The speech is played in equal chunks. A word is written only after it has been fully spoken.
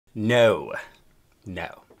No,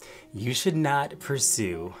 no. You should not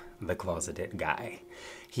pursue the closeted guy.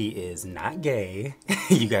 He is not gay.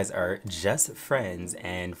 You guys are just friends,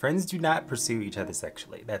 and friends do not pursue each other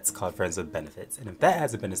sexually. That's called friends with benefits. And if that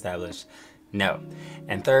hasn't been established, no.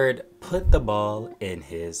 And third, put the ball in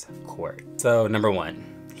his court. So number one,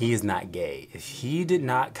 he is not gay. If he did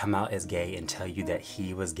not come out as gay and tell you that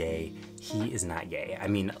he was gay, he is not gay. I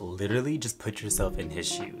mean, literally just put yourself in his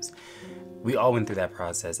shoes. We all went through that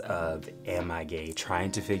process of, am I gay? Trying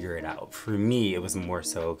to figure it out. For me, it was more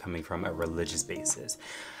so coming from a religious basis.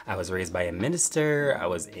 I was raised by a minister. I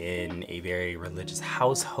was in a very religious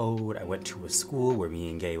household. I went to a school where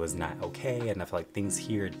being gay was not okay. And I feel like things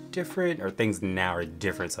here are different, or things now are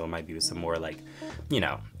different. So it might be some more like,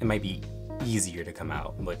 it might be easier to come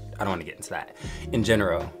out, but I don't want to get into that. In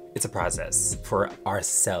general, it's a process for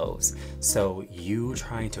ourselves. So you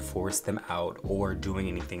trying to force them out or doing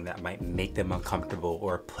anything that might make them uncomfortable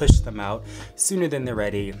or push them out sooner than they're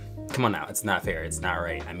ready, come on now, it's not fair, it's not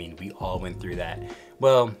right. I mean, we all went through that.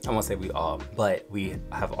 Well, I won't say we all, but we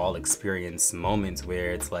have all experienced moments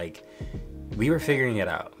where it's like, we were figuring it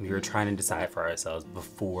out. We were trying to decide for ourselves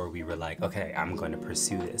before we were like, okay, I'm going to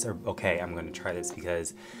pursue this, or okay, I'm going to try this,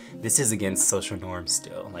 because this is against social norms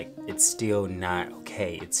still. Like, it's still not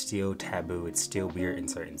okay. It's still taboo. It's still weird in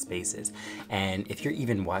certain spaces. And if you're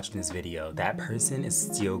even watching this video, that person is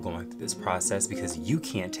still going through this process because you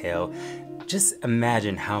can't tell. Just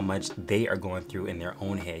imagine how much they are going through in their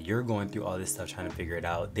own head. You're going through all this stuff trying to figure it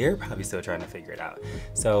out. They're probably still trying to figure it out.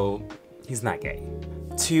 So he's not gay.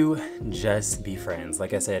 2, just be friends.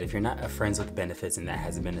 Like I said, if you're not friends with benefits and that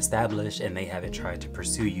hasn't been established and they haven't tried to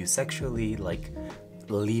pursue you sexually, like,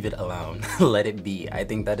 leave it alone. Let it be. I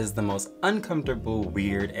think that is the most uncomfortable,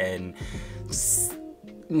 weird, and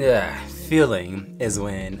feeling is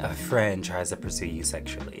when a friend tries to pursue you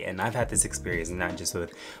sexually. And I've had this experience not just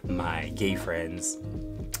with my gay friends,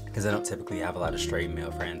 because I don't typically have a lot of straight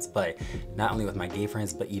male friends, but not only with my gay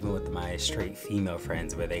friends, but even with my straight female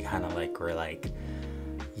friends, where they kind of like were like,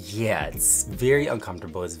 yeah, it's very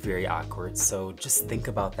uncomfortable, it's very awkward. So just think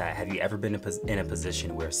about that. Have you ever been in a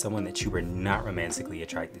position where someone that you were not romantically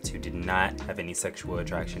attracted to, did not have any sexual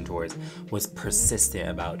attraction towards, was persistent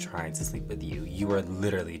about trying to sleep with you? You are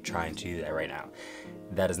literally trying to do that right now.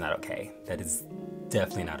 That is not okay. That is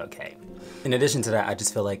definitely not okay. In addition to that, I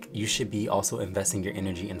just feel like you should be also investing your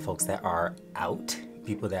energy in folks that are out,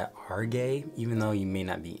 people that are gay. Even though you may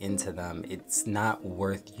not be into them, it's not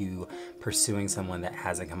worth you pursuing someone that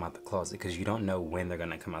hasn't come out the closet, because you don't know when they're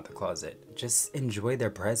gonna come out the closet. Just enjoy their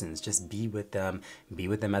presence. Just be with them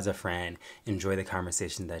as a friend, enjoy the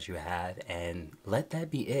conversation that you had, and let that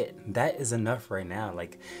be it. That is enough right now.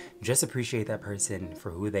 Like, just appreciate that person for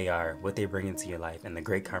who they are, what they bring into your life, and the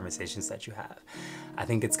great conversations that you have. I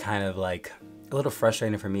think it's kind of like a little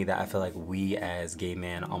frustrating for me that I feel like we as gay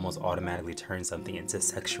men almost automatically turn something into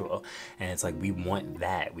sexual, and it's like we want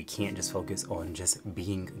that. We can't just focus on just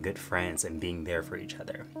being good friends and being there for each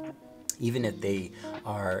other. Even if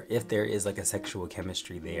there is like a sexual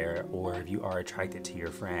chemistry there, or if you are attracted to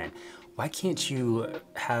your friend, why can't you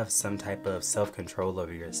have some type of self-control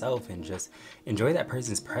over yourself and just enjoy that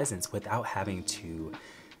person's presence without having to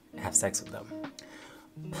have sex with them?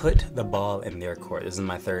 Put the ball in their court. This is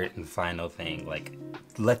my third and final thing. Like,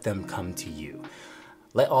 let them come to you.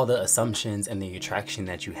 Let all the assumptions and the attraction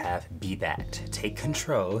that you have be that. Take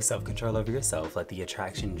control, self-control over yourself. Let the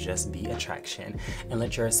attraction just be attraction, and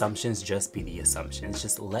let your assumptions just be the assumptions.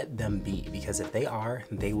 Just let them be, because if they are,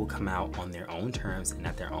 they will come out on their own terms and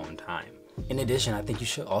at their own time. In addition, I think you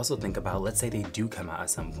should also think about, let's say they do come out at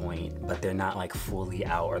some point, but they're not like fully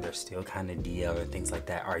out, or they're still kind of DL or things like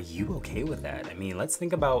that. Are you okay with that? I mean, let's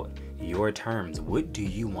think about your terms. What do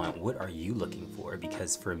you want? What are you looking for?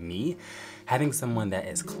 Because for me, having someone that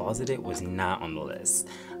is closeted was not on the list.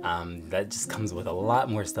 That just comes with a lot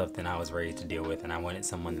more stuff than I was ready to deal with, and I wanted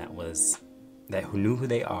someone who knew who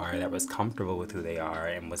they are, that was comfortable with who they are,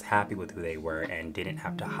 and was happy with who they were, and didn't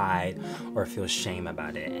have to hide or feel shame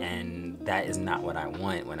about it. And that is not what I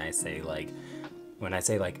want when I say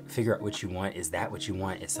figure out what you want. Is that what you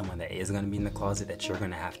want? Is someone that is going to be in the closet, that you're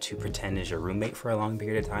going to have to pretend is your roommate for a long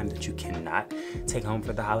period of time, that you cannot take home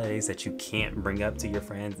for the holidays, that you can't bring up to your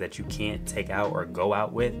friends, that you can't take out or go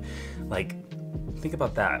out with? Like, think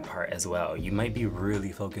about that part as well. You might be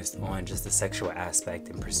really focused on just the sexual aspect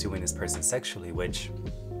and pursuing this person sexually, which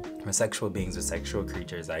We're sexual beings, we're sexual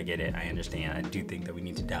creatures. I get it, I understand. I do think that we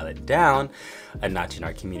need to dial it down a notch in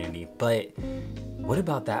our community. But what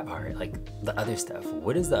about that part? Like the other stuff.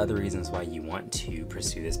 What is the other reasons why you want to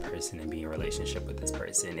pursue this person and be in a relationship with this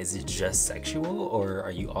person? Is it just sexual, or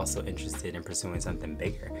are you also interested in pursuing something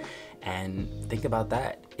bigger? And think about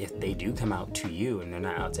that. If they do come out to you and they're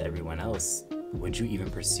not out to everyone else, would you even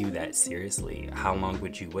pursue that seriously? How long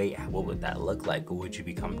would you wait? What would that look like? Would you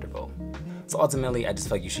be comfortable? So ultimately, I just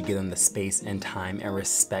feel like you should give them the space and time and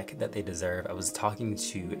respect that they deserve. I was talking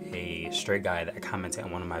to a straight guy that commented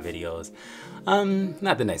on one of my videos.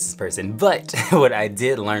 Not the nicest person, but what I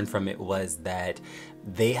did learn from it was that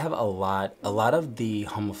they have a lot of the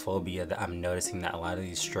homophobia that I'm noticing that a lot of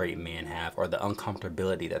these straight men have, or the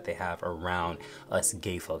uncomfortability that they have around us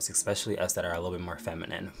gay folks, especially us that are a little bit more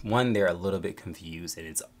feminine. One, they're a little bit confused, and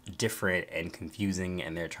it's different and confusing,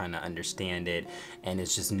 and they're trying to understand it, and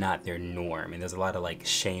it's just not their norm. And there's a lot of like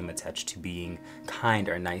shame attached to being kind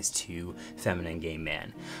or nice to feminine gay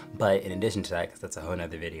men. But in addition to that, because that's a whole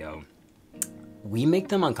nother video, we make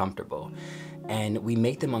them uncomfortable. And we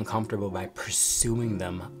make them uncomfortable by pursuing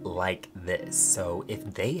them like this. So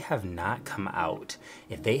if they have not come out,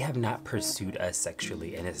 if they have not pursued us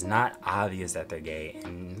sexually, and it's not obvious that they're gay,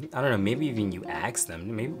 and I don't know, maybe even you ask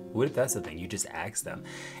them, maybe what if that's the thing, you just ask them,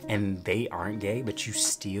 and they aren't gay, but you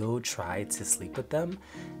still try to sleep with them,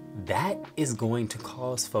 that is going to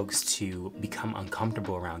cause folks to become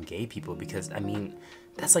uncomfortable around gay people, because I mean,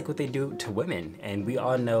 that's like what they do to women. And we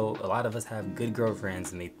all know a lot of us have good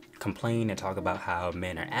girlfriends, and they complain and talk about how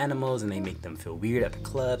men are animals and they make them feel weird at the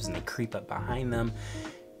clubs and they creep up behind them.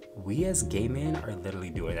 We as gay men are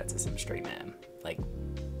literally doing that to some straight men. Like,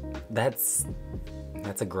 that's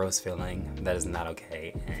a gross feeling. That is not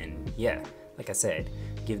okay. And yeah, like I said,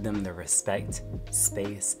 give them the respect,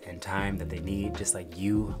 space, and time that they need, just like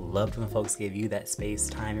you loved when folks gave you that space,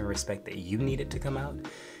 time, and respect that you needed to come out.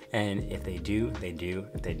 And if they do, they do.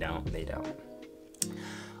 If they don't, they don't.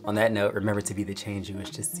 On that note, remember to be the change you wish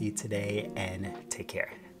to see today, and take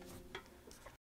care.